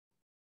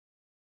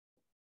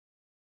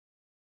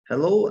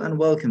Hello and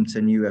welcome to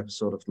a new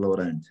episode of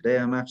Lowdown. Today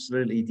I'm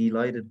absolutely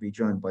delighted to be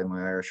joined by my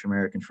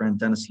Irish-American friend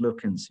Dennis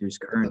Lukens, who's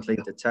currently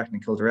the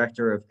technical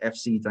director of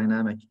FC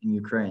Dynamic in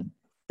Ukraine.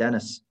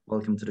 Dennis,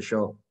 welcome to the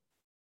show.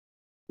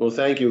 Well,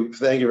 thank you.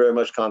 Thank you very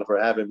much, Connor, for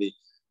having me.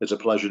 It's a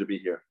pleasure to be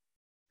here.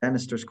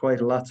 Dennis, there's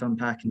quite a lot to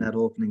unpack in that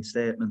opening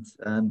statement.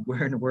 And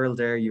where in the world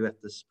are you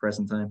at this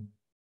present time?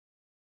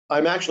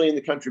 I'm actually in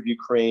the country of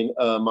Ukraine.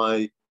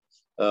 My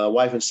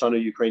wife and son are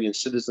Ukrainian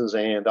citizens,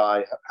 and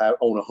I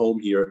own a home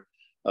here.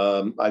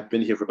 I've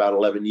been here for about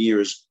 11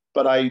 years,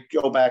 but I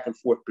go back and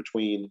forth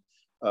between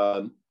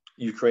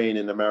Ukraine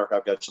and America.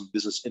 I've got some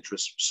business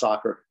interests,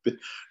 soccer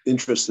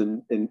interest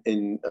in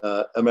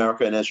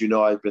America. And as you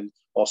know, I've been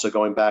also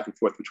going back and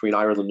forth between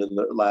Ireland in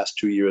the last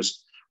 2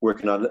 years,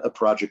 working on a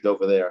project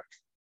over there.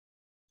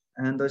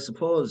 And I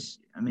suppose,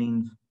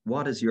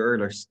 what is your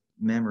earliest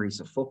memories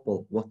of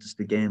football? What does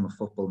the game of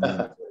football mean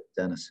to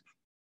Dennis?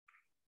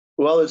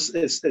 Well,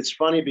 it's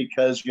funny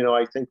because,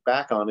 I think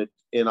back on it,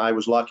 and I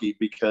was lucky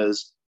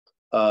because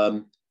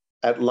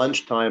at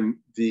lunchtime,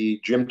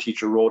 the gym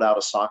teacher rolled out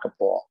a soccer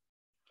ball,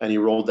 and he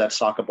rolled that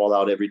soccer ball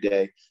out every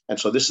day. And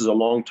so this is a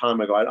long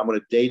time ago. I'm going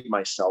to date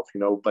myself,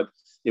 but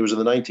it was in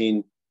the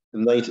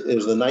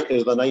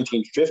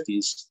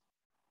 1950s.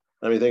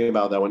 I mean, think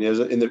about that one. It was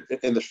in the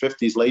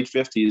 50s, late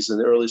 50s, and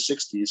the early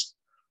 60s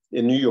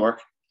in New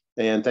York.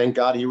 And thank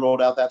God he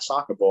rolled out that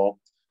soccer ball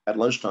at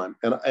lunchtime.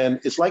 And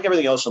it's like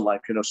everything else in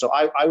life, so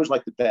I was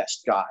like the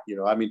best guy,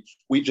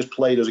 we just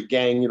played as a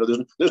gang,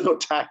 there's no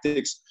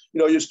tactics,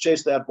 you just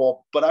chase that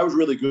ball, but I was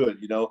really good,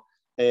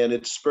 and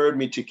it spurred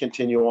me to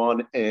continue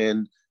on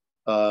and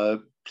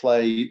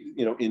play,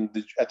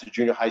 at the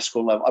junior high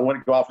school level. I wanted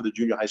to go out for the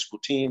junior high school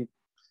team.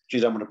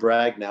 Geez, I'm going to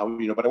brag now,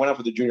 but I went out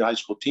for the junior high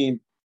school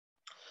team.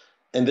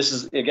 And this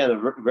is, again,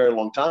 a very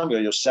long time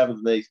ago,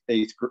 seventh and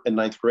eighth and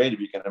ninth grade, if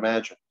you can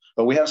imagine.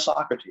 But we had a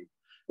soccer team.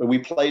 We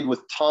played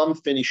with Tom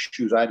Finney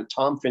shoes. I had a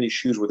Tom Finney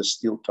shoes with a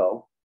steel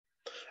toe,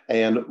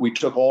 and I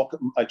took all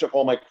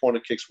my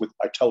corner kicks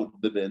I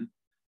towed them in,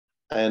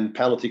 and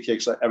penalty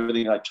kicks,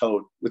 everything I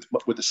towed with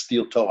the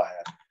steel toe I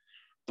had.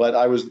 But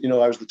I was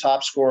the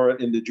top scorer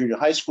in the junior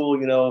high school.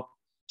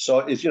 So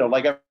it's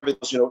like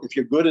everything else. If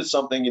you're good at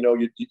something,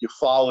 you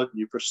follow it and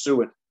you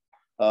pursue it.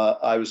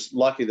 I was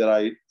lucky that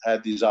I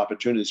had these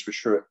opportunities for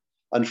sure.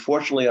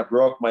 Unfortunately, I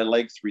broke my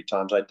leg 3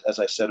 times. As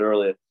I said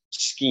earlier,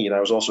 skiing. I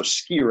was also a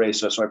ski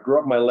racer, so I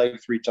broke my leg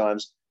 3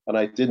 times, and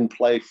I didn't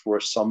play for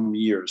some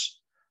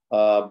years.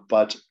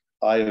 But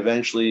I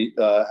eventually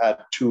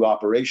had 2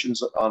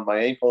 operations on my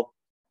ankle.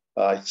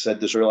 I said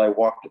this earlier. I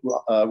walked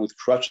with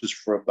crutches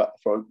for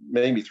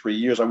maybe 3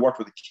 years. I walked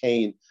with a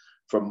cane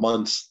for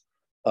months,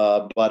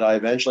 but I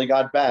eventually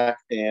got back,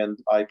 and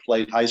I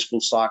played high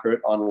school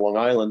soccer on Long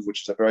Island,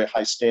 which is a very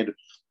high standard.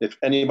 If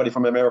anybody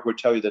from America would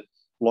tell you that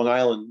Long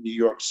Island, New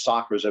York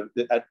soccer is at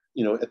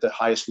the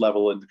highest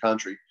level in the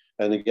country.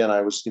 And again,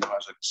 I was a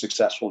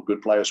successful,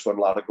 good player, scored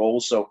a lot of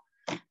goals. So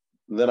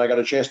then I got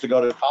a chance to go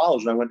to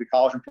college, and I went to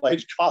college and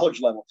played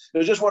college level. It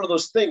was just one of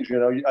those things,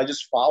 I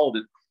just followed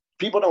it.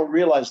 People don't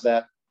realize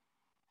that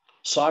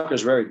soccer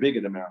is very big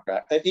in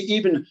America.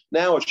 Even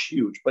now it's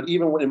huge, but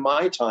even when in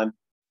my time,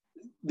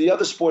 the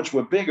other sports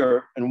were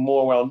bigger and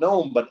more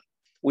well-known, but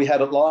we had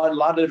a lot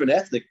of different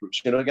ethnic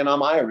groups. Again,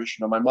 I'm Irish.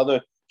 My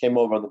mother came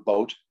over on the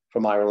boat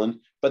from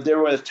Ireland, but there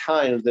were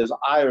Italians, there's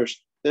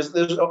Irish, there's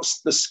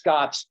the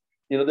Scots.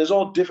 There was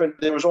all different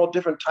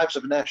types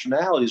of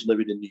nationalities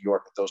living in New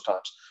York at those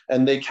times.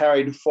 And they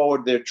carried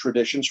forward their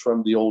traditions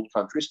from the old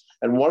countries.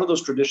 And one of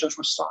those traditions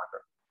was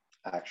soccer,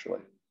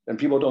 actually. And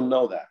people don't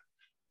know that.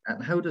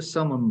 And how does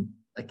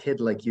a kid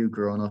like you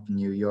growing up in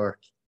New York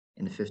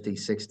in the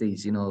 50s,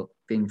 60s,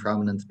 being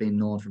prominent, being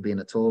known for being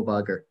a toe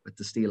bagger with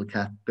the steel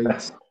cap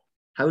boots,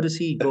 how does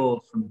he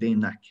go from being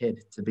that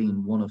kid to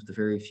being one of the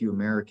very few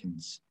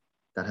Americans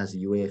that has a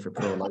UEFA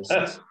Pro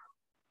license?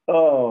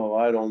 Oh,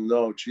 I don't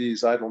know.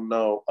 Geez, I don't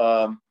know.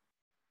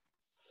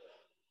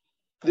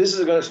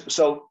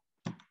 So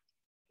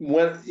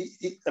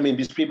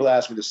these people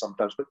ask me this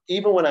sometimes, but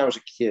even when I was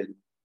a kid,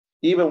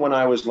 even when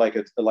I was like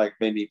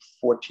maybe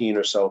 14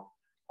 or so,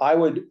 I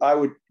would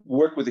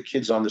work with the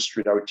kids on the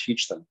street. I would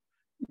teach them.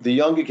 The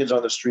younger kids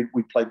on the street,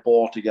 we'd play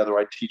ball together.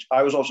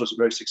 I was also a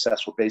very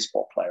successful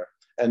baseball player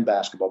and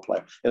basketball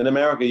player. In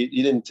America,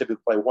 you didn't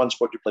typically play one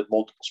sport, you played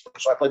multiple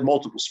sports. So I played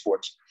multiple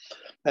sports.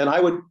 And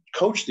I would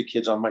coach the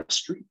kids on my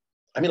street.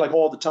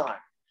 All the time,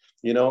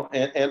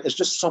 and it's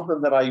just something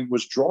that I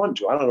was drawn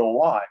to. I don't know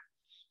why.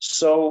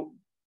 So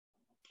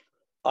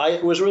I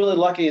was really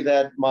lucky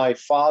that my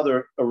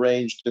father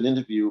arranged an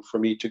interview for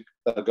me to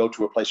go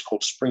to a place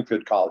called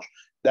Springfield College.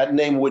 That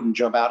name wouldn't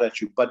jump out at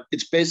you, but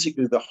it's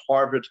basically the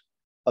Harvard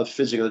of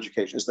physical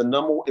education.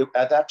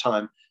 At that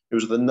time, it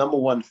was the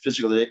 #1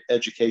 physical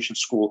education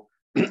school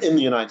in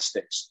the United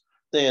States.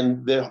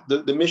 And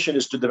the mission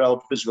is to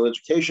develop physical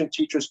education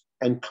teachers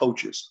and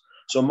coaches.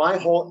 So my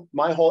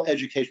whole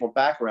educational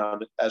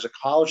background as a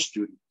college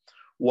student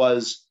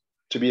was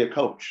to be a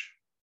coach.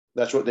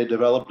 That's what they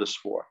developed us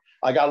for.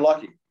 I got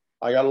lucky.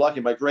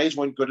 My grades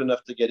weren't good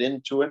enough to get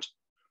into it.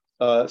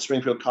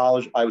 Springfield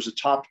College. I was a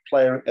top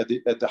player at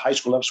the high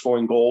school level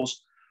scoring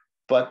goals.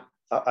 But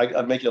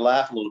I make you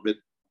laugh a little bit.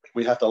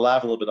 We have to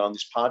laugh a little bit on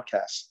these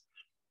podcasts.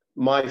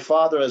 My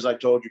father, as I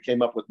told you,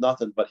 came up with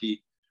nothing, but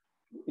he,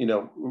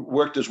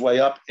 worked his way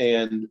up.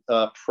 And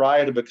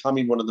prior to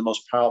becoming one of the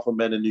most powerful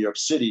men in New York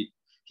City,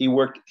 he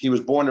was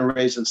born and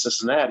raised in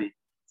Cincinnati.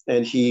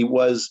 And he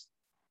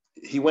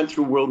went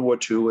through World War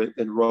II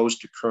and rose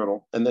to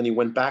colonel. And then he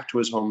went back to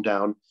his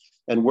hometown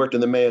and worked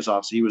in the mayor's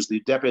office. He was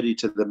the deputy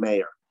to the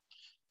mayor.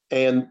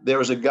 And there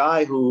was a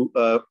guy who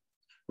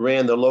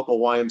ran the local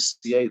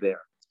YMCA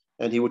there.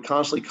 And he would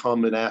constantly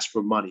come and ask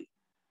for money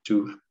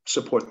to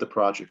support the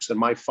projects. And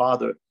my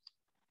father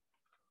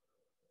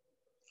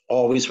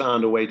always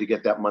found a way to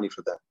get that money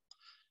for them.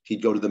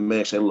 He'd go to the mayor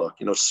and say, look,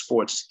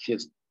 sports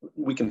kids,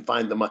 we can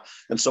find the money.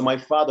 And so my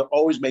father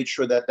always made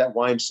sure that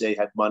YMCA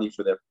had money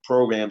for their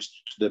programs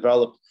to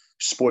develop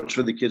sports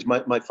for the kids.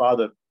 My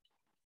father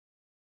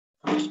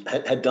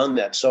had done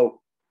that. So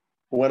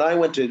when I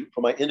went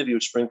for my interview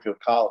at Springfield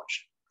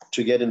College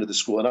to get into the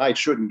school, and I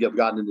shouldn't have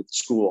gotten into the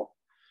school,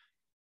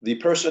 the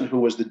person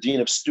who was the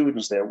dean of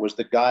students there was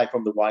the guy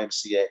from the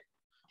YMCA.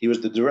 He was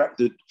the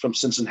director from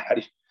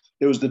Cincinnati.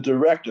 It was the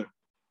director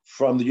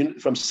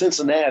from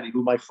Cincinnati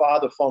who my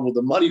father funneled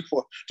the money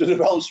for to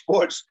develop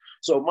sports.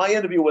 So my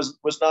interview was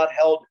not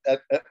held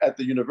at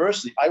the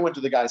university. I went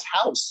to the guy's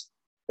house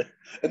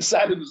and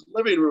sat in his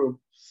living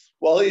room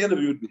while he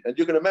interviewed me. And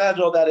you can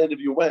imagine how that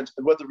interview went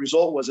and what the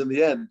result was in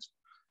the end.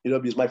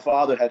 Because my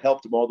father had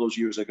helped him all those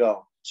years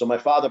ago. So my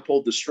father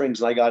pulled the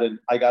strings, and I got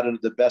into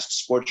the best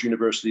sports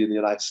university in the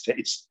United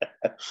States.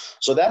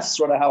 So that's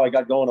sort of how I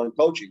got going on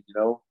coaching.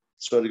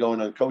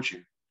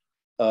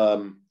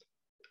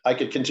 I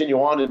could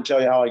continue on and tell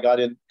you how I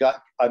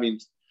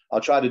I'll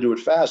try to do it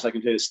fast. I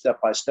can tell you step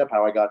by step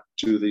how I got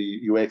to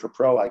the UEFA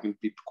Pro. I can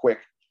be quick.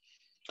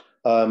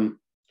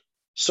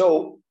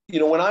 So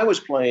when I was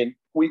playing,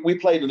 we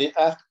played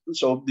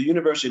so the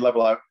university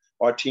level.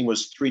 Our team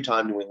was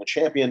 3-time New England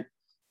champion.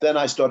 Then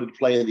I started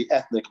playing the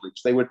ethnic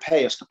leagues. They would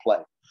pay us to play.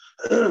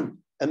 And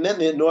then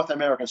the North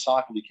American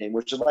Soccer League came,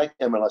 which is like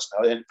MLS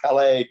now. And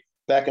Pelé,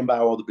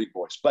 Beckenbauer, all the big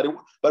boys. But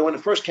when it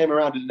first came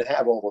around, it didn't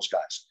have all those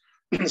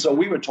guys. So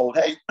we were told,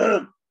 hey,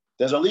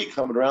 there's a league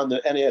coming around,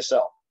 the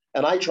NASL.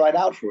 And I tried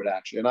out for it,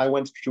 actually. And I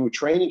went to a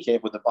training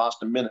camp with the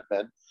Boston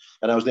Minutemen.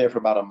 And I was there for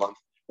about a month.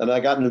 And I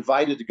got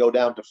invited to go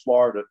down to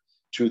Florida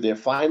to their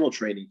final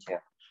training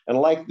camp. And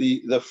like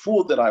the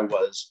fool that I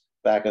was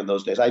back in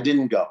those days, I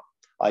didn't go.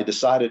 I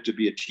decided to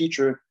be a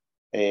teacher,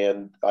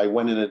 and I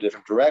went in a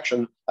different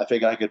direction. I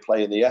figured I could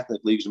play in the ethnic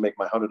leagues and make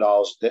my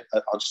 $100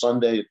 on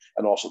Sunday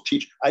and also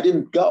teach. I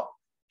didn't go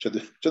to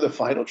the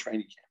final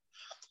training camp.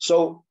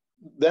 So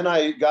then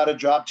I got a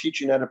job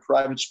teaching at a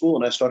private school,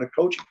 and I started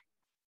coaching.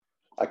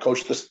 I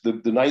coached the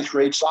 9th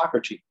grade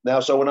soccer team. Now,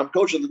 so when I'm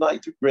coaching the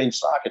 9th grade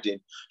soccer team,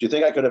 do you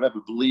think I could have ever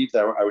believed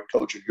that I would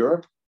coach in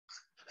Europe?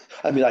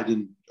 I mean, I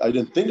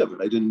didn't think of it.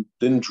 I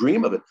didn't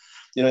dream of it.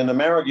 In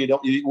America,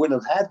 you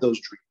wouldn't have had those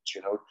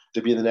dreams,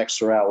 to be the next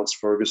Sir Alex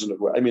Ferguson.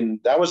 I mean,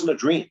 that wasn't a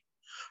dream.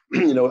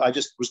 I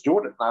just was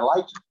doing it, and I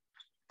liked it.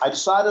 I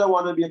decided I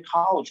wanted to be a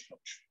college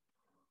coach.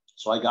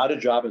 So I got a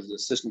job as an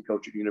assistant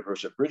coach at the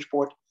University of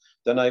Bridgeport.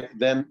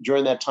 Then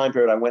during that time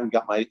period, I went and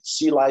got my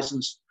C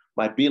license,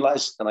 my B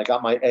license, and I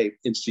got my A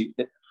in C,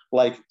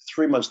 like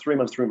 3 months.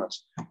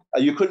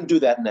 You couldn't do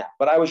that now.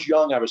 But I was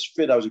young, I was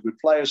fit, I was a good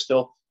player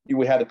still.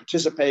 We had to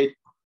participate.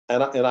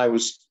 And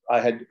I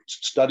had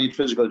studied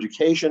physical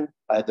education.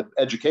 I had the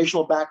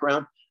educational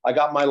background. I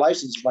got my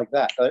license like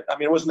that. I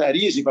mean, it wasn't that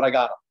easy, but I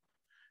got them.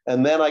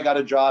 And then I got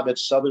a job at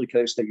Southern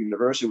Connecticut State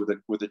University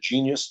with a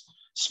genius,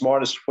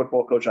 smartest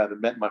football coach I ever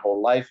met in my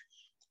whole life.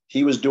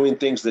 He was doing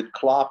things that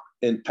Klopp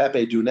and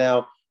Pepe do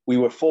now. We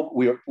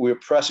were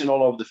pressing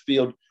all over the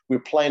field. We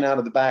were playing out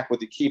of the back with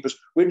the keepers.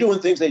 We're doing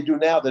things they do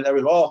now that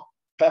everyone,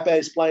 Pepe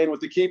is playing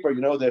with the keeper.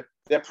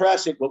 They're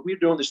pressing. Well, we were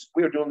doing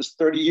this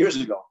 30 years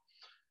ago.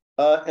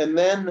 And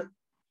then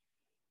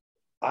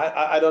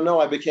I don't know,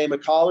 I became a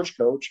college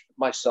coach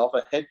myself,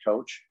 a head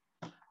coach.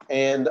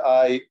 And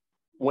I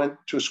went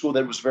to a school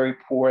that was very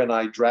poor, and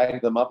I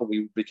dragged them up, and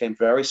we became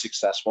very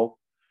successful,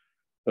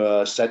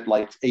 set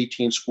like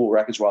 18 school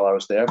records while I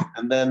was there.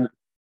 And then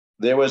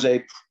there was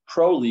a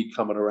pro league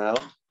coming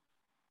around,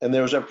 and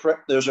there was a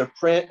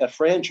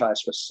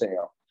franchise for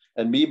sale.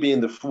 And me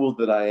being the fool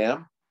that I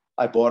am,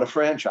 I bought a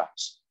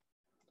franchise.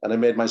 And I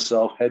made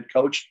myself head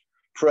coach,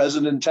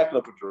 president, and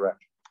technical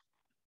director.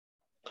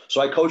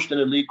 So I coached in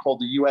a league called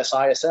the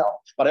USISL,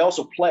 but I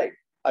also played.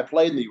 I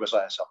played in the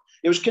USISL.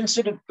 It was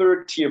considered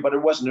third tier, but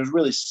it wasn't. It was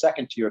really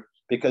second tier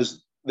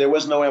because there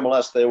was no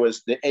MLS. There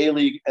was the A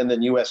League and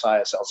then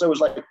USISL. So it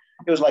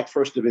was like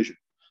first division.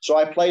 So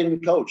I played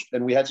and coached,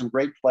 and we had some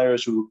great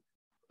players who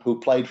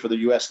played for the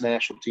U.S.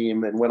 national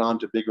team and went on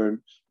to bigger.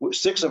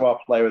 6 of our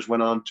players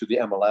went on to the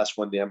MLS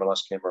when the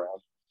MLS came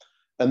around,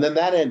 and then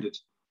that ended.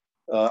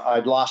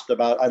 I'd lost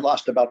about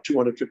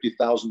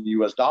 $250,000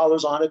 US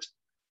on it.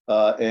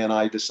 And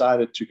I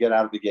decided to get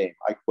out of the game.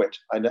 I quit.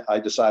 I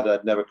decided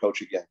I'd never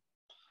coach again.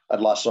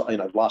 I'd lost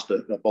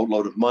a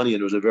boatload of money,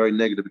 and it was a very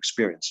negative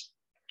experience.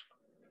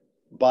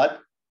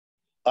 But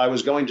I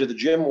was going to the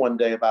gym one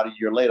day about a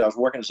year later. I was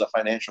working as a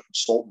financial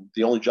consultant,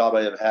 the only job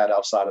I ever had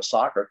outside of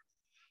soccer.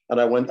 And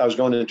I was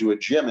going into a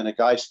gym, and a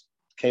guy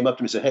came up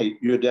to me and said, "Hey,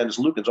 you're Dennis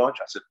Lukens, aren't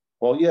you?" I said,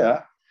 "Well,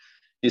 yeah."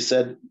 He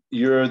said,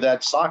 "You're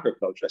that soccer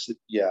coach." I said,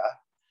 "Yeah."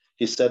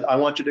 He said, "I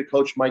want you to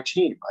coach my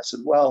team." I said,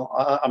 "Well,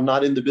 I'm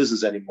not in the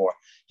business anymore."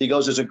 He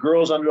goes, "There's a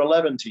girls under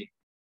 11 team."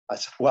 I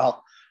said,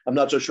 "Well, I'm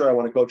not so sure I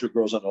want to coach a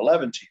girls under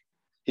 11 team."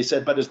 He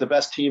said, "But is the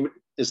best team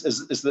is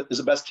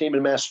the best team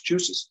in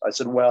Massachusetts?" I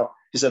said, "Well,"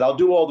 he said, "I'll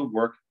do all the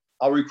work.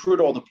 I'll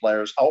recruit all the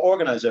players. I'll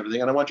organize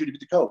everything. And I want you to be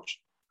the coach."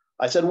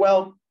 I said,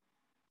 "Well,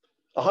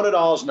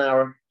 $100 an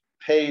hour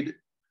paid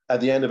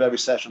at the end of every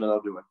session, and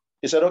I'll do it."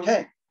 He said,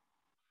 "Okay."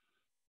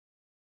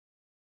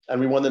 And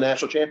we won the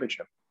national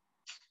championship.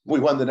 We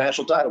won the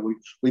national title.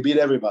 We beat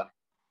everybody.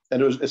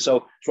 And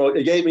so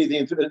it gave me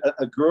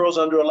a girls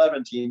under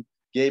 11 team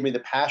gave me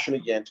the passion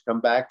again to come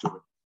back to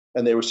it.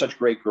 And they were such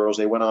great girls.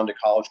 They went on to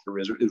college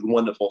careers. It was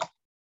wonderful.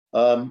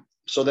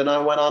 So then I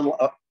went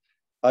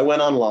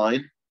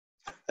online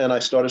and I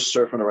started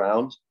surfing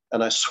around,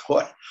 and I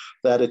saw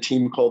that a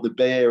team called the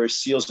Bay Area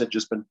Seals had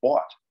just been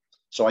bought.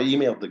 So I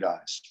emailed the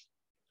guys,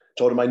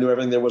 told them I knew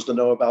everything there was to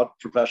know about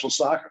professional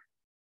soccer.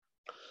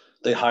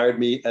 They hired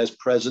me as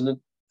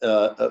president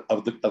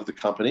of the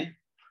company.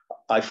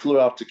 I flew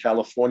out to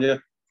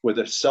California with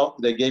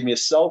they gave me a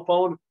cell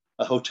phone,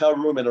 a hotel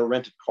room, and a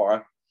rented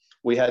car.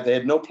 They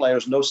had no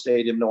players, no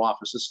stadium, no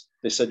offices.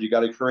 They said, "You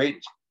got to create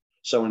it."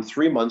 So in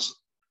 3 months,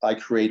 I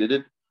created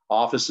it,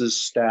 offices,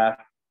 staff,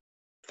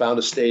 found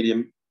a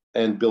stadium,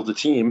 and built a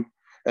team.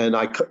 And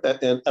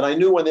I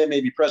knew when they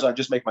made me president, I'd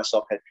just make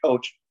myself head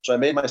coach. So I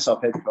made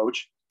myself head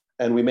coach,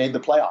 and we made the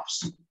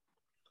playoffs.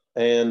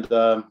 And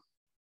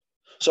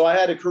so I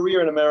had a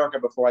career in America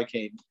before I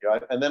came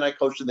here. And then I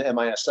coached in the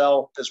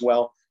MISL as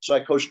well. So I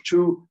coached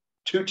two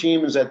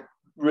teams at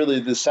really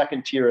the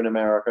second tier in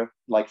America,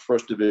 like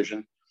first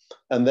division.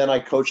 And then I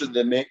coached in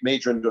the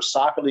major indoor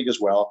soccer league as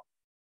well.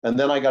 And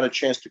then I got a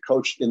chance to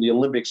coach in the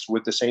Olympics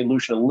with the St.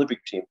 Lucian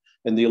Olympic team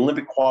in the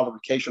Olympic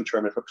qualification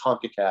tournament for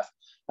CONCACAF.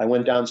 I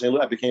went down to St.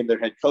 Louis. I became their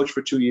head coach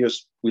for 2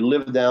 years. We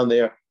lived down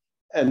there.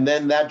 And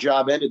then that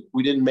job ended.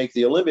 We didn't make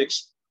the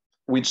Olympics.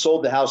 We'd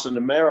sold the house in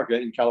America,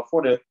 in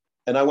California,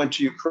 and I went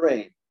to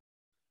Ukraine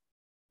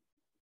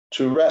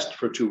to rest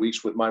for 2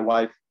 weeks with my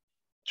wife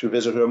to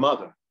visit her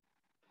mother.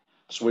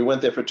 So we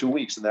went there for 2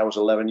 weeks, and that was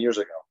 11 years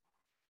ago.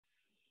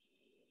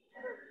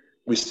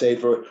 We stayed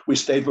for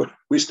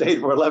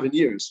 11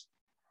 years.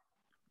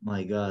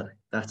 My God,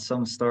 that's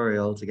some story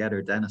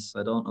altogether, Dennis.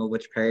 I don't know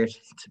which part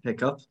to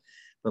pick up,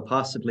 but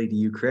possibly the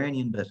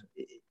Ukrainian bit.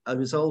 I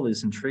was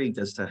always intrigued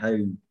as to how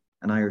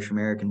an Irish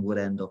American would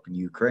end up in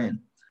Ukraine.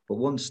 But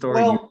one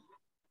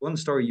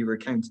story you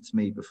recounted to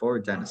me before,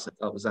 Dennis, I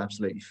thought was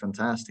absolutely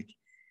fantastic.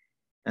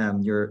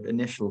 Your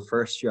initial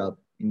first job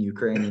in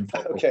Ukrainian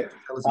football. Okay,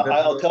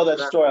 I'll tell that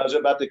story. I was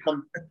about to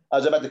come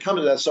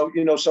to that. So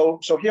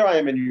so here I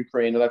am in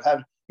Ukraine, and I've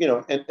had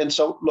and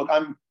so look,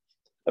 I'm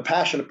a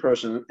passionate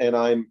person, and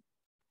I'm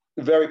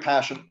very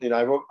passionate.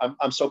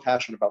 I'm so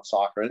passionate about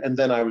soccer, and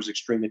then I was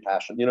extremely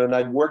passionate. And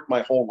I'd worked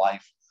my whole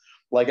life,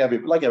 like I'm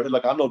no different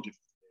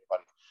than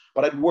anybody,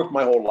 but I'd worked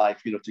my whole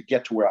life, to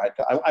get to where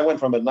I went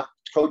from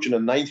coaching a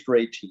ninth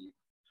grade team.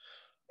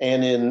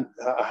 And in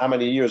how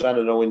many years? I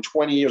don't know. In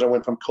 20 years, I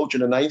went from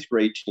coaching a ninth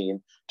grade team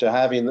to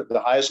having the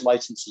highest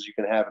licenses you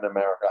can have in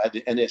America. I had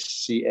the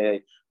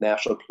NSCA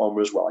national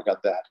diploma as well. I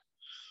got that.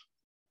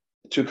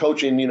 To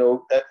coaching,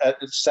 at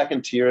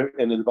second tier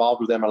and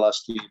involved with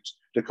MLS teams,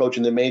 to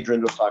coaching the major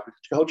indoor soccer,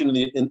 to coaching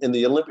in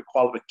the Olympic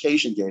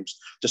qualification games,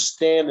 to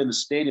stand in the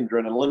stadium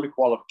during an Olympic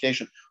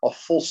qualification, a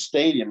full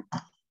stadium,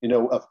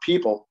 of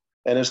people.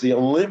 And as the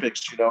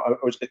Olympics, it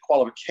was the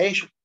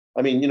qualification.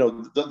 I mean,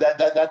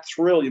 that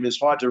thrill is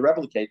hard to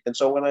replicate. And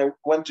so when I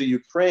went to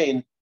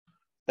Ukraine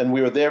and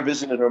we were there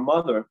visiting her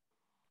mother,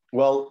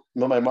 well,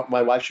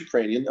 my wife's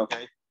Ukrainian,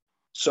 okay?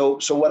 So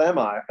what am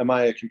I? Am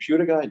I a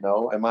computer guy?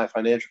 No. Am I a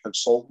financial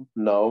consultant?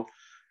 No.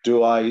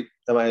 What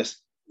am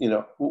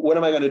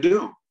I going to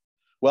do?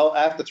 Well,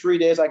 after 3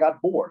 days, I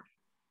got bored.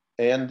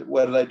 And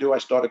what did I do? I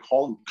started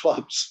calling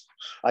clubs.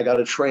 I got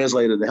a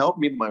translator to help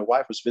me. My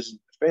wife was visiting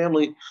the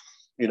family.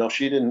 They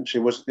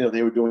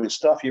were doing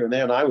stuff here and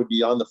there, and I would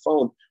be on the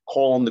phone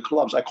calling the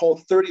clubs. I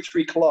called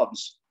 33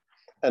 clubs,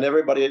 and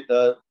everybody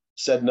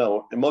said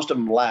no, and most of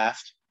them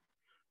laughed.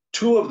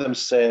 Two of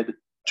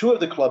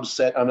the clubs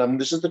said,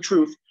 and this is the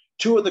truth,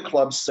 two of the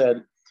clubs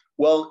said,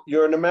 "Well,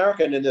 you're an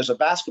American, and there's a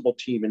basketball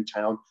team in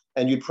town,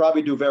 and you'd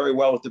probably do very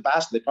well with the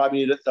basketball. They probably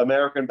need an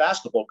American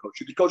basketball coach.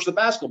 You could coach the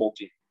basketball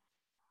team."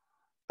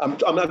 I'm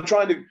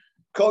trying to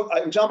coach.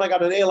 I'm telling them I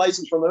got an A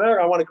license from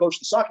America. I want to coach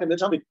the soccer. And they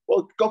tell me,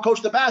 "Well, go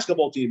coach the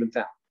basketball team in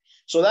town."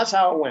 So that's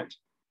how it went.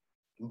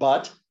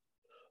 But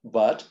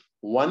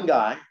one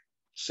guy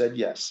said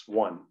yes.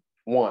 One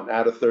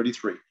out of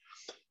 33.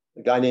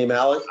 A guy named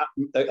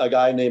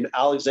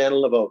Alexander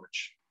Lvovich,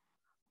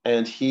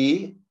 and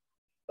he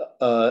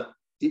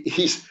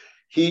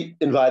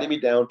invited me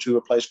down to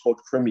a place called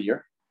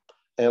Crimea,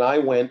 and I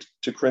went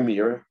to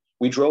Crimea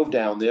we drove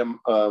down there.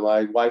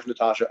 My wife,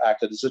 Natasha,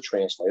 acted as a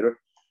translator.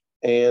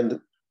 And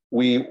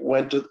we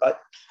went to,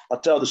 I'll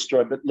tell the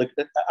story, but look,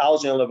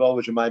 Alexander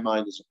Lvovich, in my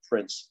mind, is a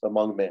prince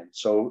among men.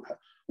 So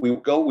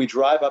we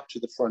drive up to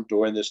the front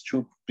door, and there's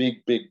two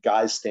big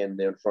guys standing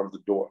there in front of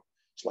the door.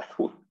 It's like,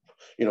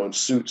 in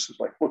suits. It's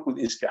like, what are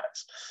these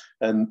guys?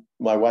 And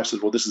my wife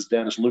says, well, this is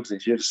Dennis Lukens.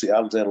 He's here to see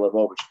Alexander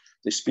Lvovich.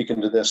 They speak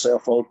into their cell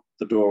phone.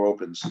 The door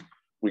opens.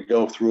 We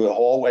go through a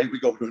hallway. We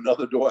go to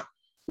another door.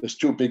 There's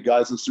two big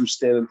guys in suits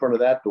standing in front of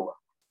that door.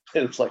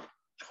 And it's like,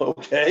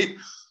 okay.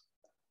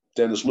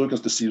 Dennis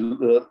Lukens to see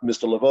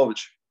Mr.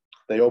 Lvovich.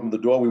 They open the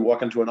door. We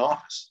walk into an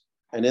office.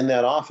 And in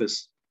that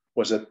office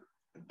was a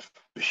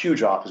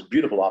huge office,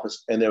 beautiful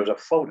office. And there was a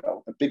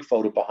big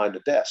photo behind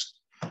the desk.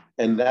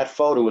 And that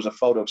photo was a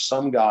photo of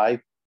some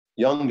guy,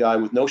 young guy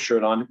with no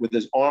shirt on, with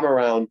his arm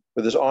around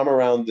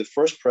the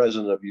first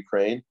president of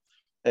Ukraine,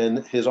 and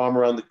his arm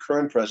around the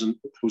current president,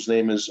 whose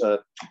name was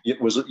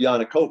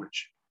Yanukovych.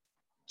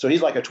 So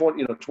he's like a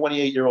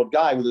 28-year-old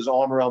guy with his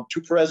arm around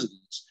two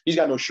presidents. He's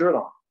got no shirt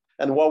on.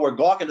 And while we're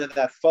gawking at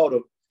that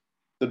photo,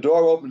 the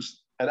door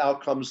opens and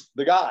out comes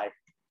the guy,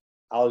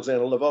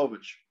 Alexander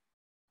Lvovich.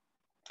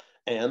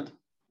 And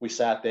we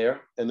sat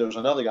there, and there was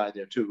another guy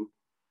there too.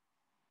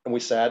 And we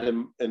sat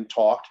and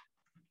talked.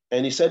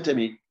 And he said to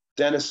me,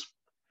 Dennis,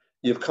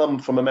 you've come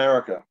from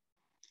America.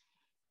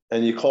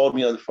 And you called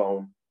me on the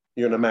phone.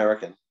 You're an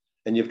American.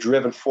 And you've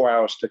driven 4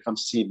 hours to come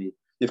see me.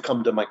 You've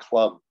come to my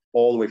club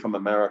all the way from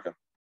America.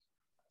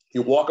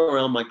 You walk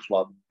around my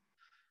club.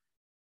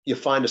 You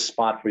find a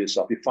spot for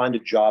yourself. You find a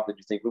job that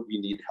you think that we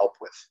need help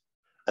with.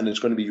 And it's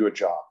going to be your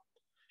job.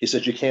 He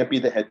said, you can't be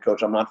the head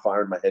coach. I'm not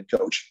firing my head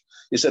coach.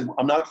 He said,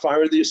 I'm not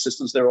firing the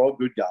assistants. They're all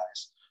good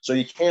guys. So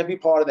you can't be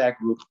part of that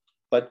group,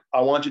 but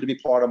I want you to be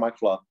part of my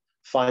club.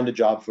 Find a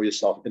job for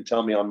yourself and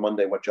tell me on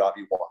Monday what job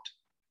you want.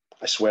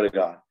 I swear to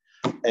God.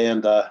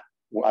 And I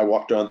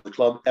walked around the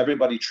club.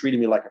 Everybody treated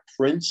me like a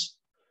prince.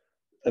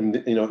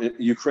 And,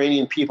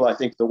 Ukrainian people, I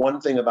think the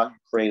one thing about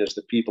Ukraine is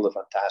the people are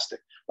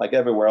fantastic. Like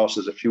everywhere else,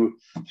 there's a few,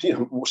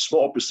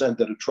 small percent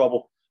that are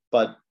trouble,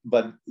 but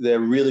they're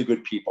really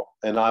good people.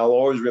 And I'll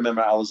always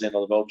remember Alexander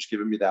Lvovich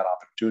giving me that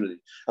opportunity.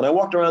 And I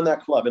walked around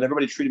that club, and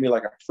everybody treated me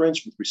like a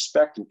prince with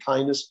respect and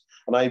kindness.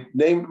 And I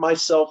named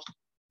myself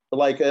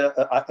like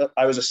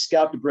I was a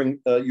scout to bring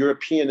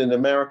European and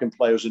American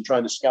players and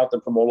trying to scout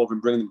them from all over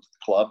and bring them to the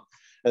club.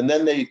 And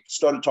then they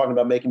started talking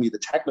about making me the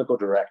technical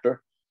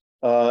director.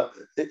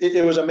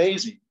 It was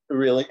amazing,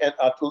 really. And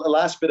the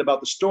last bit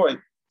about the story.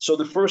 So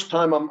the first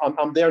time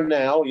I'm there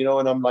now,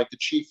 and I'm like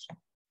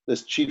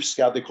this chief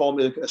scout. They call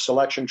me a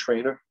selection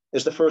trainer.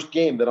 It's the first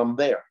game that I'm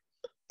there,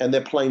 and they're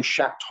playing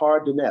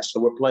Shakhtar Donetsk. So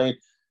we're playing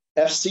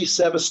FC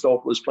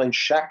Sevastopol is playing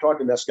Shakhtar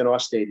Donetsk in our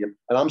stadium,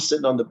 and I'm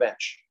sitting on the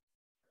bench.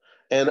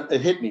 And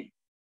it hit me.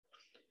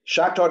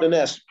 Shakhtar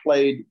Donetsk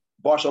played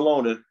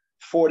Barcelona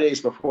 4 days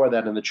before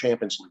that in the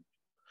Champions League.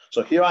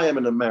 So here I am,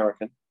 an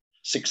American,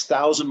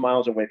 6,000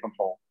 miles away from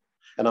home,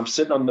 and I'm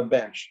sitting on the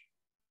bench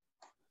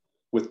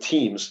with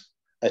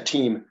a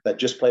team that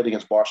just played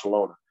against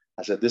Barcelona.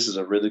 I said, this is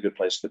a really good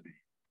place to be.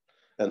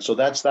 And so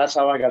that's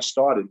how I got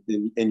started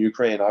in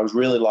Ukraine. I was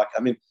really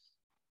lucky.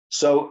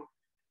 So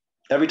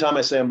every time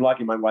I say I'm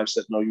lucky, my wife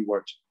says, no, you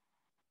weren't.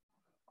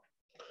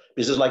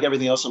 Because it's like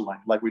everything else in life,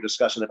 like we're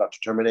discussing about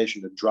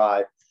determination and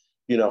drive.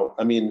 You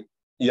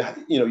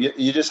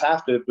just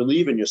have to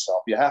believe in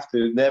yourself. You have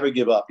to never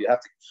give up.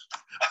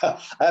 I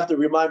have to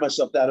remind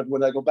myself that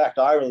when I go back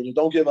to Ireland,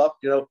 don't give up,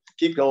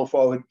 keep going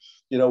forward,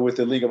 with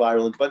the League of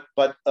Ireland. But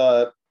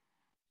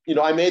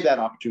I made that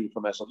opportunity for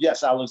myself.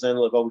 Yes,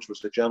 Alexander Lvovich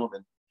was a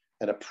gentleman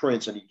and a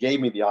prince, and he gave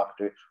me the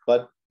opportunity.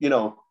 But,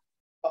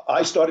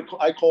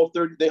 I called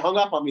 30, they hung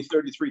up on me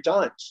 33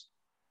 times.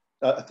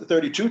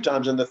 32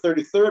 times, and the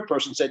 33rd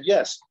person said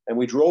yes. And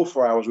we drove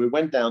 4 hours. We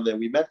went down there.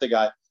 We met the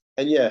guy.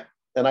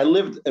 And I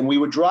lived, and we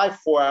would drive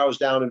 4 hours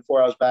down and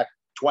 4 hours back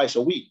twice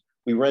a week.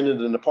 We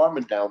rented an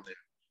apartment down there,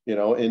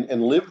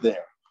 and lived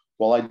there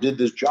while I did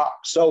this job.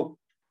 So,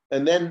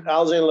 and then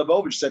Alexander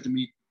Lvovich said to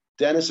me,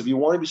 Dennis, if you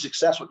want to be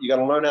successful, you got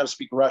to learn how to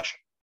speak Russian.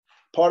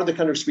 Part of the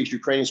country speaks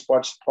Ukrainian,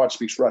 part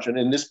speaks Russian.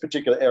 In this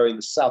particular area in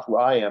the south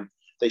where I am,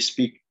 they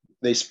speak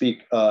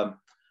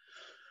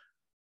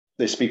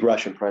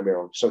Russian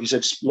primarily. So he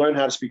said, learn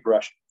how to speak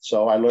Russian.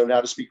 So I learned how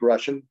to speak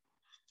Russian,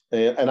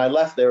 and I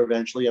left there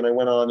eventually, and I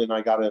went on and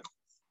I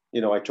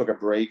took a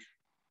break.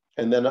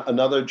 And then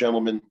another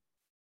gentleman,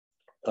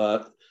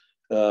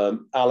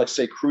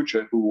 Alexei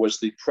Krucha, who was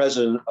the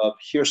president of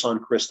Kherson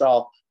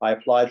Crystal, I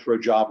applied for a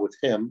job with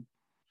him.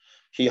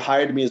 He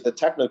hired me as the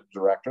technical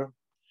director.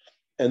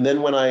 And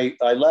then when I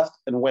left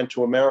and went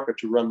to America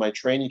to run my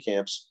training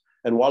camps,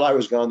 and while I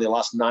was gone, they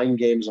lost 9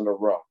 games in a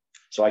row.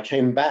 So I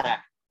came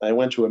back. I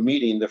went to a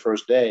meeting the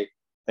first day,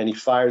 and he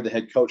fired the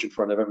head coach in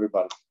front of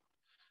everybody.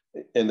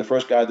 And the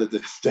first guy that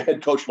the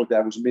head coach looked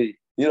at was me.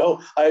 I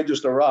had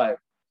just arrived.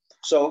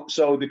 So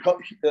the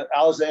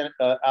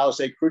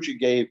Alexei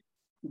Krucha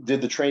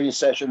did the training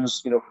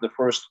sessions, for the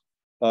first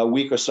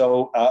week or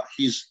so.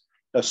 He's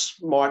a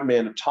smart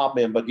man, a top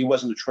man, but he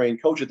wasn't a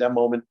trained coach at that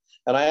moment.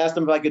 And I asked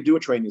him if I could do a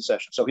training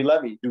session. So he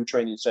let me do a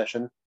training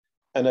session.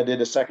 And I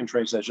did a second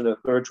training session, a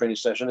third training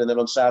session. And then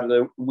on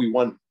Saturday, we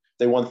won.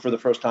 They won for the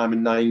first time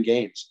in 9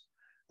 games.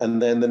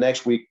 And then the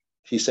next week,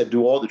 he said,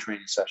 do all the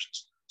training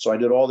sessions. So I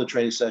did all the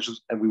training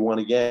sessions and we won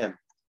again.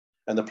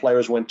 And the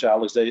players went to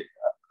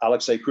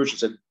Alexei Kruch and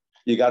said,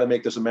 you got to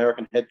make this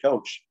American head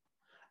coach.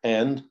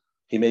 And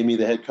he made me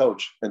the head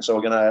coach. And so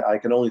again, I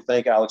can only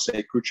thank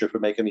Alexei Kruch for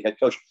making me head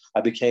coach.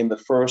 I became the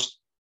first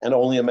and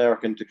only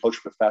American to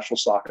coach professional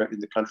soccer in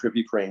the country of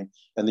Ukraine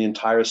and the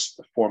entire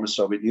former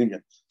Soviet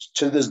Union.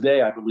 To this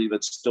day, I believe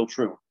it's still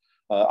true.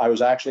 I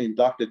was actually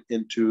inducted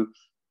into,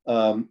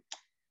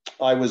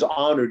 I was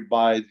honored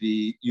by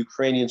the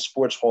Ukrainian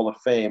Sports Hall of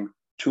Fame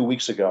 2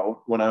 weeks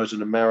ago. When I was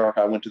in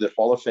America, I went to the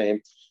Hall of Fame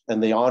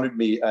and they honored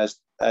me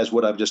as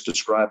what I've just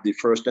described, the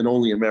first and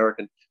only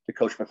American to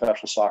coach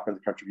professional soccer in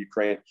the country of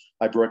Ukraine.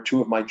 I brought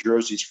 2 of my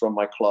jerseys from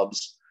my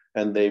clubs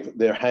and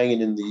they're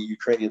hanging in the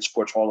Ukrainian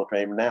Sports Hall of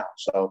Fame now.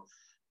 So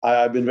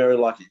I've been very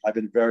lucky. I've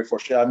been very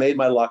fortunate. I made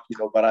my luck,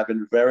 but I've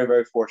been very,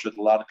 very fortunate.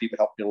 A lot of people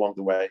helped me along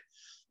the way.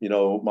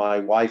 My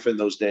wife in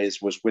those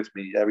days was with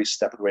me every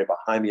step of the way,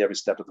 behind me every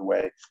step of the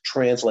way,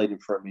 translating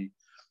for me.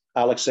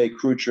 Alexei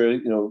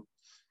Krucher,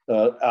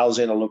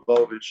 Alexander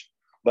Lvovich.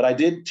 But I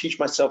did teach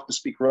myself to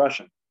speak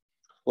Russian.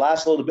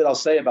 Last little bit I'll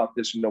say about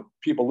this,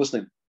 people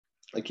listening,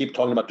 I keep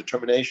talking about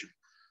determination.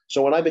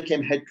 So when I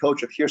became head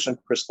coach of Hirson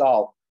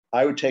Cristal,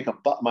 I would take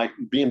my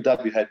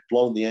BMW had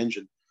blown the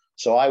engine.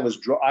 So I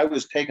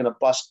was taking a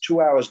bus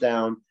 2 hours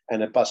down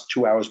and a bus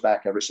 2 hours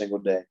back every single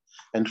day.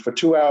 And for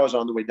 2 hours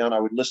on the way down, I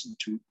would listen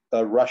to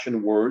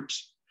Russian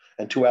words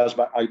and 2 hours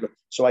back.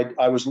 So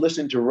I was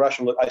listening to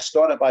Russian. I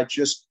started by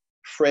just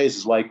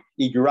phrases like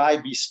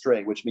 "Igrai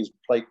bystre," which means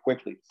play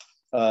quickly.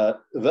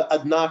 The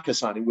 "Одна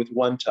kasani" with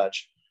one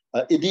touch.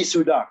 "Иди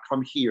сюда,"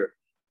 come here.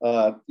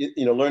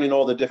 Learning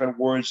all the different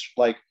words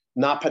like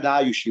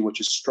 "Нападающий," which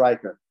is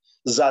striker.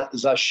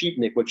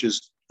 Защитник, which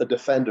is the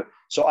defender.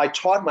 So I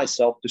taught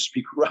myself to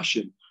speak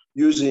Russian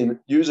using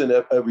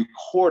a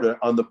recorder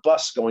on the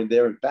bus going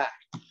there and back.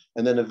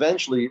 And then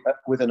eventually,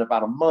 within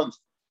about a month,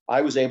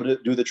 I was able to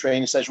do the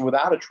training session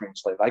without a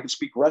translator. I could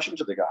speak Russian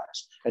to the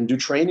guys and do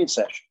training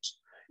sessions.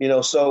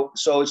 So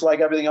it's like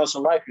everything else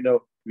in life.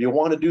 If you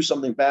want to do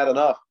something bad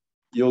enough,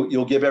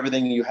 you'll give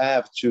everything you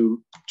have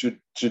to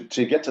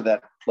get to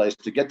that place,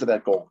 to get to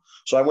that goal.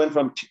 So I went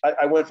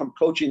from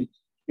coaching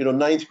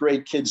ninth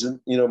grade kids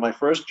in my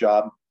first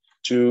job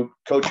to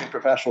coaching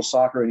professional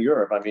soccer in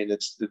Europe. I mean,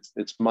 it's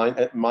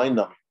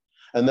mind-numbing.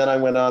 And then I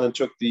went on and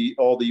took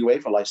all the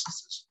UEFA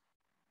licenses.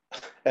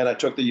 And I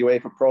took the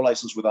UEFA Pro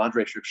license with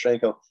Andrei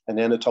Shevchenko and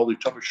Anatoly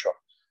Topashuk.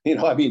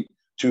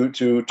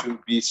 To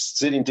be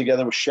sitting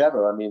together with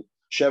Sheva. I mean,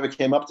 Sheva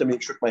came up to me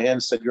and shook my hand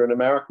and said, "You're an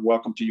American.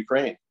 Welcome to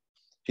Ukraine."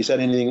 He said,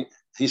 anything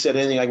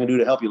I can do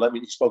to help you,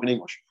 he spoke in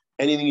English.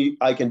 "Anything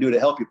I can do to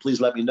help you, please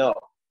let me know.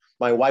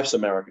 My wife's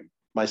American.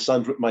 My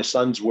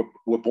sons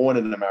were born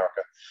in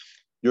America.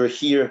 You're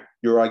here.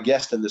 You're our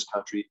guest in this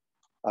country.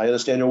 I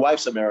understand your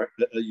wife's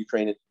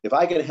Ukrainian. If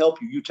I can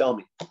help you, you tell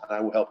me, and I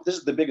will help you." This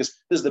is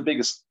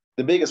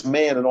the biggest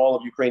man in all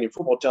of Ukrainian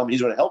football. Tell me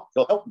he's going to help.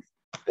 He'll help me.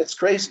 It's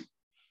crazy.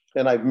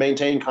 And I've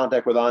maintained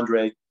contact with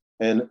Andre,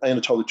 and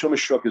Anatoly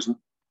Tumashuk is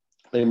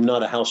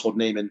not a household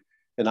name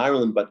in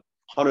Ireland, but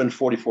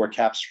 144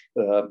 caps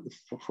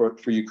for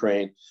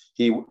Ukraine.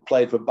 He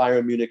played for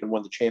Bayern Munich and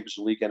won the Champions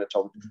League.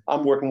 Anatoly,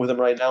 I'm working with him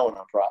right now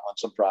on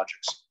some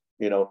projects.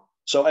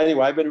 So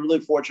anyway, I've been really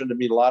fortunate to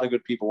meet a lot of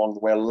good people along the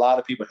way. A lot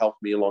of people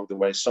helped me along the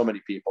way. So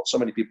many people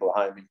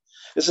behind me.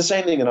 It's the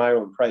same thing in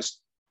Ireland.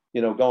 Christ,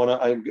 going on.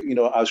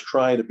 I was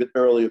crying a bit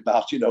early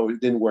about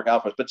it didn't work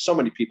out for us, but so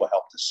many people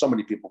helped us. So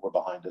many people were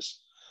behind us,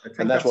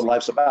 and that's what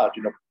life's about.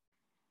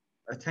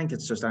 I think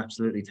it's just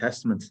absolutely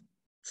testament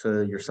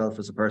to yourself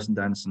as a person,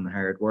 Dennis, and the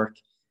hard work.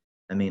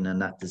 I mean,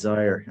 and that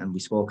desire. And we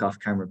spoke off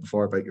camera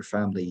before about your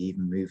family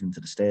even moving to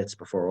the States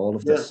before all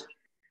of this. Yeah.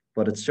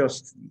 But it's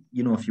just,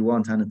 if you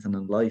want anything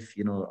in life,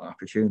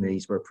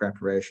 opportunities where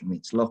preparation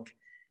meets luck.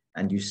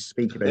 And you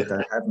speak about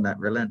that, having that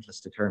relentless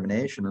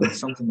determination. And it's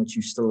something that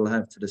you still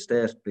have to this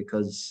date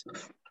because,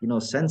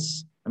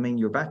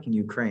 you're back in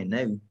Ukraine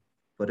now,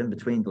 but in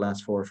between the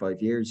last 4 or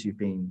 5 years, you've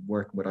been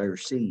working with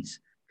Irish Seas.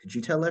 Could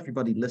you tell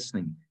everybody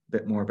listening a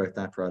bit more about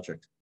that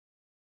project?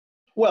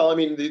 Well,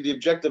 the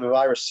objective of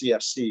Irish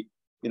CFC,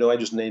 I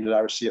just named it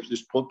Irish CFC,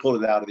 just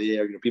pulled it out of the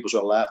air. People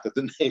sort of laughed at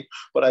the name,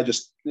 but I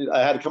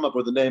had to come up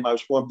with a name. I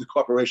was formed the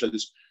corporation.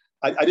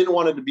 I didn't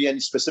want it to be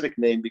any specific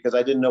name because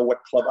I didn't know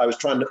what club I was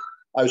trying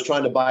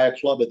to buy a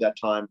club at that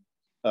time,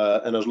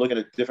 and I was looking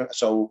at different.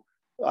 So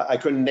I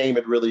couldn't name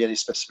it really any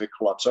specific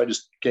club. So I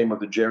just came up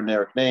with a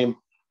generic name.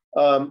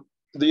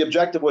 The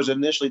objective was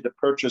initially to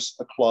purchase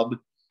a club.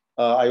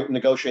 I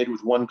negotiated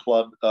with one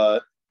club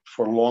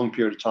for a long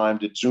period of time,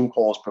 did Zoom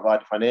calls,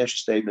 provided financial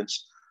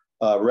statements,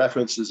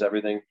 references,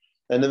 everything.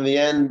 And in the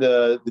end,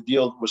 the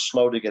deal was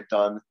slow to get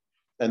done.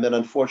 And then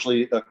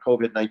unfortunately,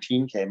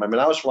 COVID-19 came. I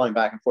was flying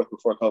back and forth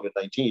before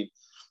COVID-19.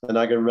 And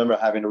I can remember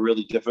having a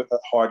really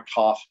hard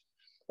cough.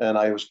 And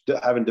I was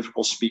having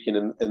difficulty speaking.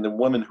 And the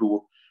woman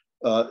who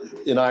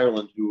in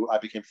Ireland who I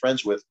became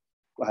friends with.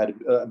 I had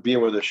a beer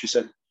with her. She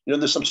said,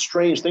 there's some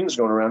strange things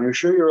going around. You're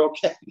sure you're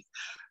okay?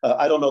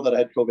 I don't know that I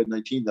had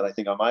COVID-19 that I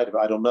think I might have.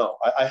 I don't know.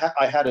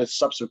 I had it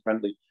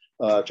subsequently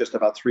just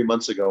about 3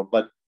 months ago.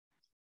 But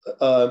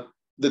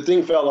the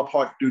thing fell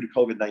apart due to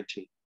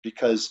COVID-19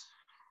 because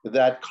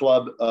that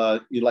club,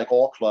 like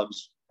all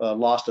clubs,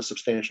 lost a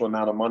substantial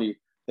amount of money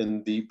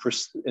in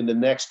the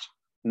next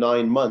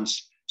 9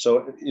 months.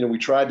 So, we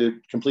tried to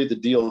complete the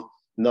deal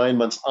 9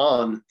 months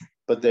on,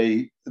 but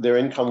their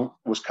income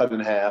was cut in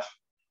half.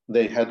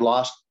 They had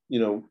lost,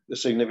 a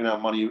significant amount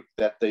of money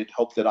that they'd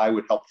hoped that I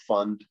would help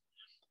fund.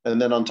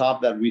 And then on top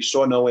of that, we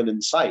saw no end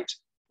in sight.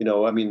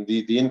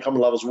 The income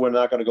levels were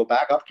not going to go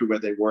back up to where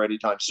they were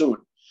anytime soon.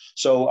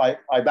 So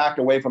I backed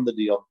away from the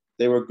deal.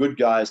 They were good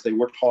guys. They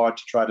worked hard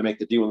to try to make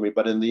the deal with me.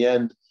 But in the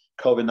end,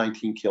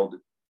 COVID-19 killed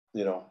it,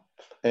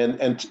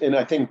 And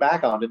I think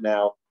back on it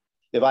now,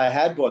 if I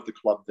had bought the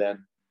club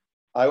then,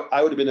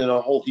 I would have been in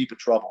a whole heap of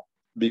trouble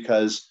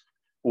because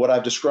what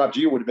I've described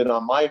to you would have been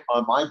on my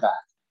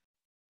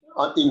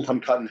back, income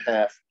cut in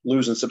half,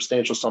 losing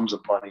substantial sums of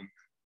money.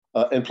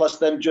 And plus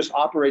then just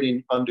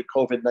operating under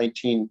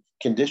COVID-19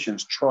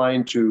 conditions,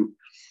 trying to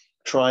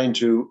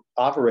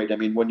operate. I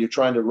mean, when you're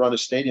trying to run a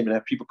stadium and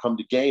have people come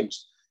to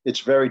games,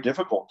 it's very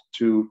difficult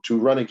to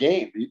run a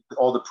game.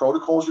 All the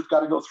protocols you've got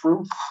to go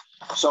through.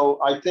 So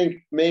I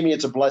think maybe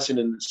it's a blessing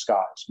in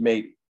disguise,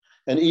 maybe.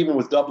 And even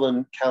with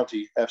Dublin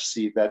County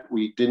FC that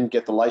we didn't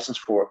get the license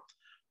for,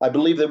 I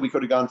believe that we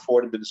could have gone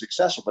forward and been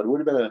successful, but it would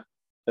have been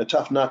a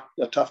tough nut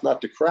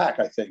to crack,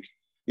 I think.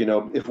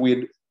 If we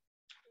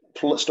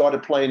had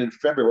started playing in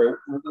February,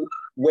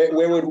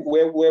 where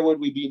would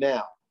we be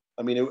now?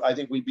 I mean, I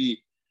think we'd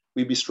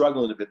be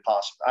struggling a bit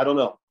possibly. I don't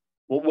know.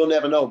 We'll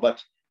never know,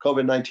 but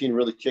COVID-19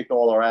 really kicked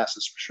all our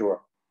asses for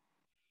sure.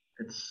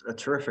 It's a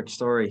terrific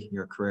story,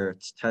 your career.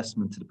 It's a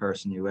testament to the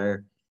person you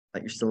are,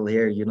 that you're still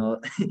here,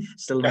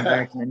 still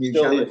embarking on new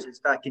challenges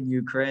back in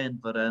Ukraine.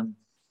 But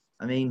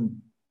I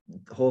mean,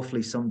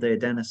 hopefully someday,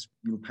 Dennis,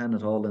 you'll pen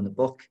it all in a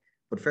book.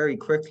 But very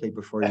quickly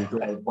before you go,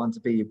 I want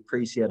to be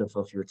appreciative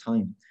of your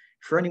time.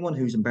 For anyone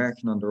who's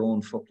embarking on their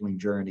own footballing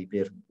journey, be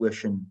it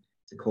wishing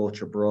to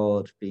coach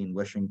abroad,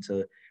 wishing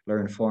to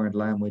learn a foreign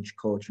language,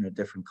 coach in a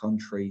different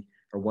country,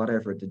 or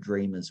whatever the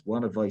dream is,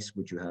 what advice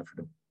would you have for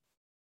them?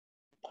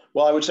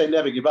 Well, I would say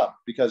never give up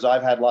because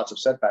I've had lots of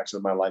setbacks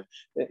in my life,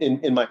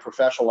 in my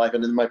professional life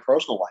and in my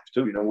personal life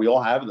too. We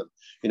all have them,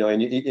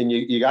 and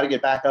you got to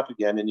get back up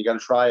again and you got to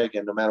try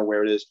again, no matter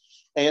where it is.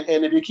 And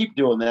if you keep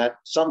doing that,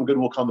 something good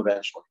will come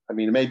eventually. I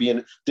mean, it may be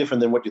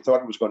different than what you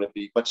thought it was going to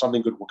be, but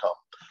something good will come.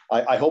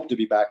 I hope to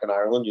be back in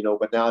Ireland,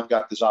 but now I've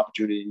got this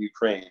opportunity in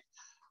Ukraine.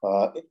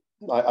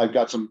 I've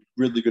got some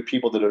really good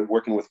people that are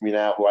working with me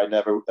now who I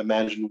never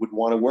imagined would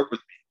want to work with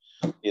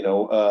me.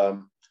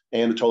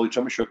 Anatoly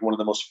Chumashuk, one of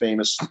the most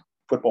famous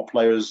football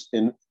players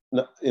in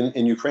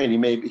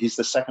Ukraine. He's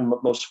the second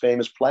most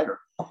famous player.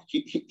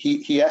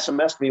 He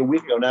SMS'd me a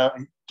week ago now.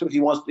 He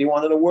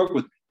wanted to work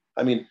with me.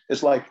 I mean,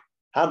 it's like,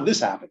 how did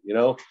this happen?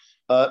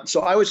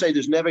 So I would say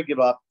there's never give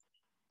up.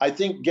 I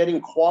think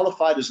getting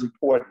qualified is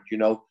important.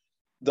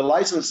 The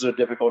licenses are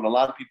difficult, and a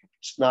lot of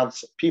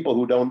people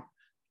who don't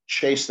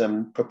chase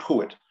them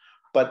poo-poo it.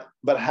 But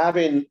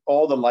having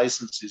all the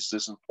licenses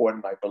is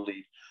important, I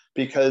believe,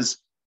 because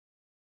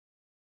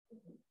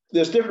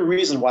there's different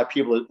reasons why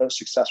people are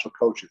successful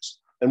coaches.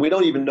 And we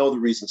don't even know the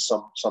reasons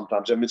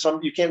sometimes. I mean,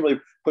 you can't really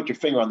put your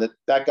finger on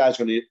that guy's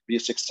going to be a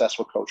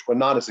successful coach or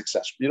not a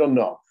successful. You don't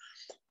know.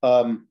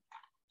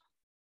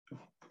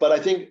 But I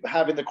think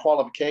having the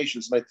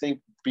qualifications, and I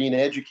think being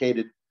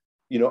educated,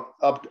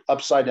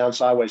 upside down,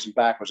 sideways, and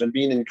backwards, and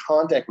being in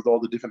contact with all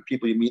the different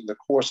people you meet in the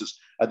courses,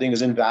 I think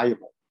is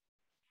invaluable.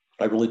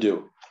 I really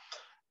do.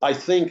 I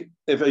think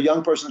if a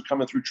young person is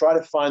coming through, try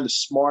to find the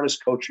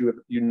smartest coach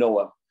you know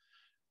of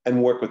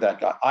and work with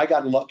that guy. I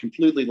got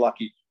completely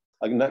lucky.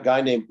 A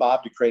guy named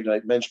Bob DeCrane, I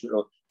mentioned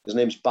earlier, his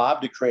name's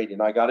Bob DeCrane,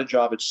 and I got a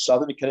job at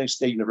Southern Connecticut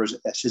State University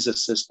as his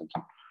assistant.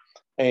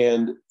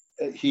 And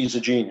he's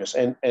a genius.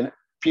 And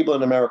people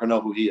in America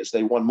know who he is.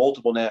 They won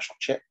multiple national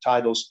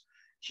titles.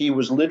 He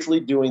was literally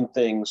doing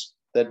things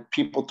that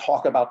people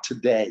talk about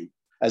today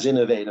as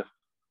innovative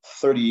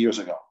 30 years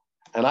ago.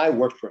 And I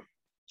worked for him.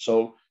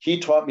 So he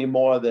taught me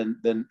more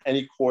than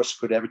any course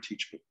could ever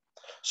teach me.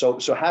 So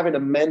having a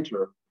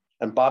mentor,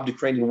 and Bob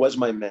DeCrane was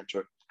my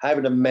mentor,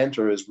 having a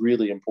mentor is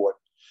really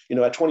important.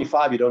 At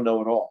 25, you don't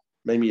know it all.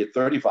 Maybe at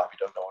 35, you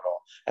don't know it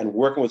all. And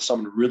working with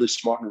someone really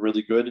smart and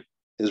really good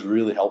is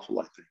really helpful,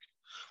 I think.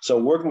 So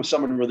working with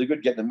someone really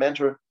good, getting a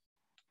mentor,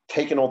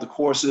 taking all the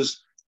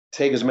courses,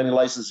 take as many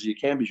licenses as you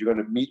can because you're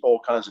going to meet all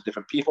kinds of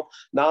different people,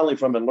 not only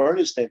from a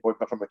learning standpoint,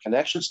 but from a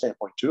connection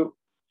standpoint too.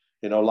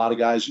 A lot of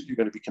guys you're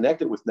going to be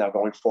connected with now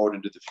going forward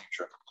into the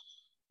future.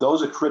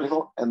 Those are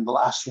critical. And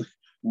lastly,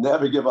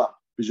 never give up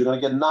because you're going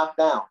to get knocked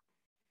down,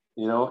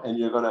 and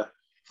you're going to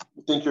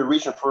think you're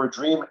reaching for a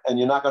dream and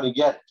you're not going to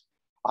get it.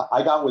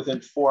 I got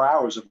within 4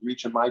 hours of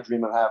reaching my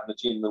dream of having a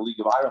team in the League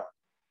of Ireland,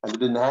 and it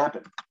didn't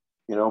happen,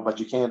 but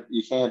you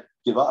can't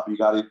give up. You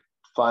got to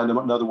find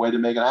another way to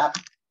make it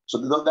happen.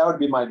 So that would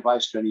be my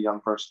advice to any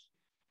young person.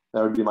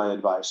 That would be my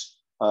advice.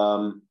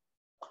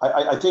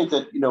 I think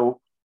that,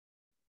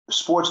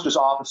 sports just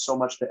offers so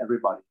much to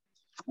everybody.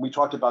 We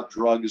talked about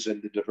drugs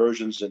and the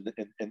diversions and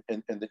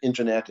the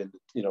internet and,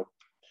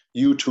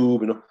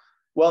 YouTube.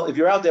 Well, if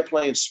you're out there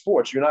playing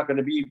sports, you're not going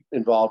to be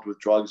involved with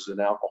drugs and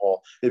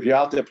alcohol. If you're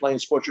out there playing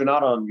sports, you're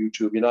not on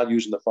YouTube. You're not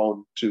using the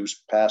phone to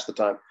pass the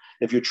time.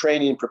 If you're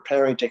training,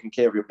 preparing, taking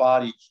care of your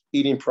body,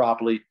 eating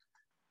properly,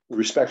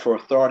 respect for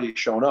authority,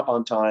 showing up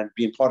on time,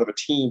 being part of a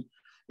team,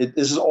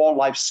 this is all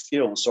life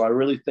skills. So I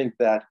really think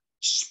that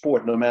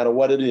sport, no matter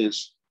what it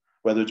is,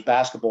 whether it's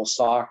basketball,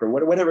 soccer,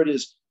 whatever it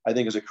is, I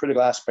think is a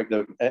critical aspect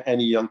of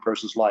any young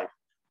person's life,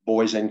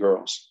 boys and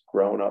girls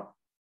growing up.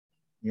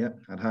 Yeah,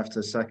 I'd have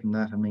to second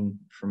that. I mean,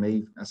 for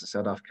me, as I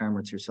said off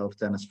camera to yourself,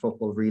 Dennis,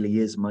 football really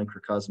is a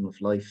microcosm of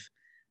life.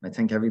 And I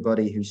think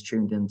everybody who's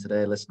tuned in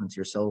today listening to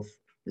yourself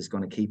is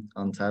going to keep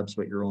on tabs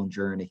with your own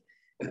journey.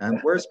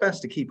 Where's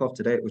best to keep up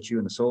to date with you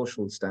in the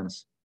socials,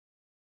 Dennis?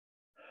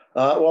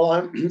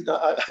 Well,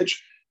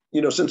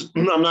 since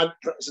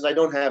I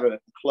don't have a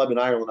club in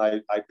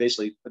Ireland, I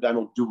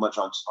don't do much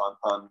on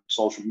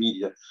social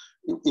media.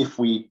 If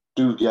we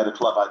do get a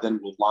club, I then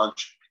will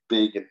launch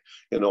big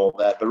and all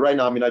that. But right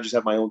now, I just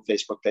have my own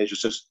Facebook page.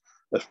 It's just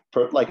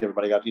like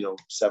everybody got,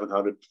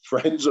 700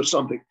 friends or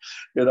something,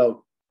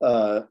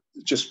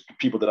 just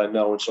people that I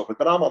know and so forth.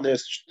 But I'm on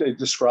this. It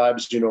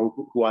describes,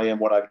 who I am,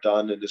 what I've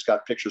done, and it's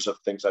got pictures of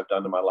things I've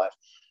done in my life.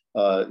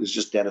 It's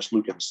just Dennis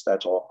Lukens.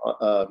 That's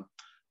all.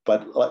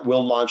 But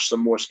we'll launch some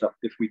more stuff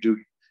if we do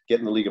get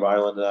in the League of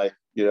Ireland. And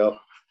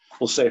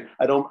we'll say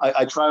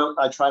I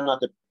try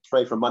not to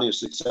pray for money or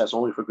success,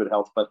 only for good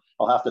health. But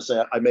I'll have to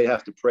say I may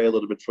have to pray a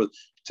little bit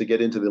to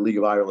get into the League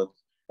of Ireland,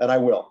 and I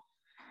will.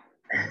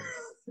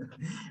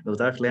 We'll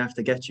definitely have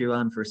to get you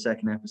on for a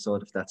second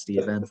episode if that's the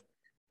event.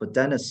 But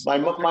Dennis, my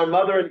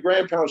mother and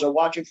grandparents are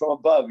watching from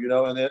above,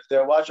 and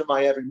they're watching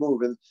my every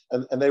move,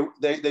 and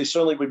they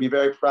certainly would be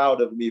very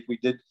proud of me if we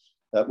did.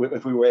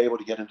 If we were able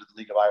to get into the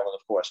League of Ireland,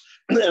 of course.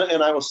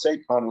 And I will say,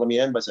 Connor, let me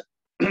end by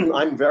saying,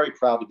 I'm very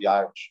proud to be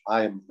Irish.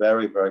 I am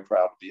very, very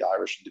proud to be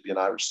Irish and to be an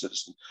Irish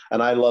citizen.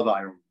 And I love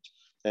Ireland.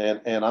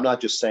 And I'm not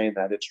just saying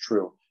that, it's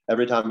true.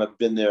 Every time I've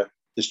been there,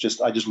 I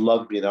just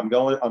love being there. I'm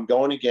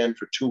going again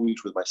for 2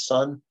 weeks with my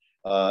son.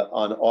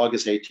 On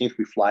August 18th,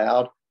 we fly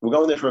out. We're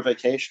going there for a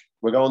vacation.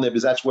 We're going there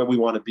because that's where we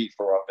want to be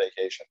for our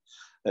vacation.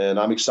 And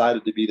I'm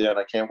excited to be there, and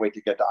I can't wait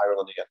to get to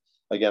Ireland again.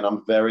 Again,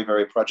 I'm very,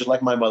 very proud. Just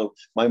like my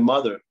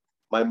mother.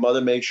 My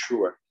mother made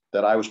sure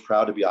that I was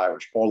proud to be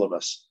Irish, all of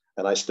us,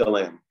 and I still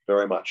am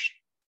very much.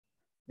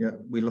 Yeah,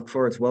 we look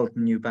forward to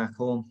welcoming you back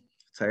home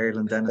to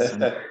Ireland, Dennis,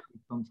 and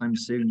sometime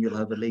soon you'll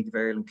have a League of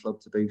Ireland club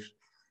to boot.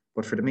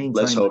 But for the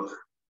meantime, let's hope.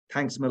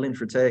 Thanks a million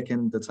for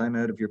taking the time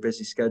out of your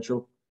busy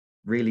schedule.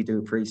 Really do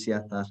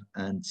appreciate that,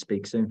 and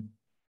speak soon.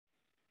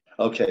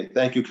 Okay,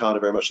 thank you, Connor,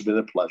 very much. It's been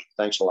a pleasure.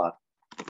 Thanks a lot.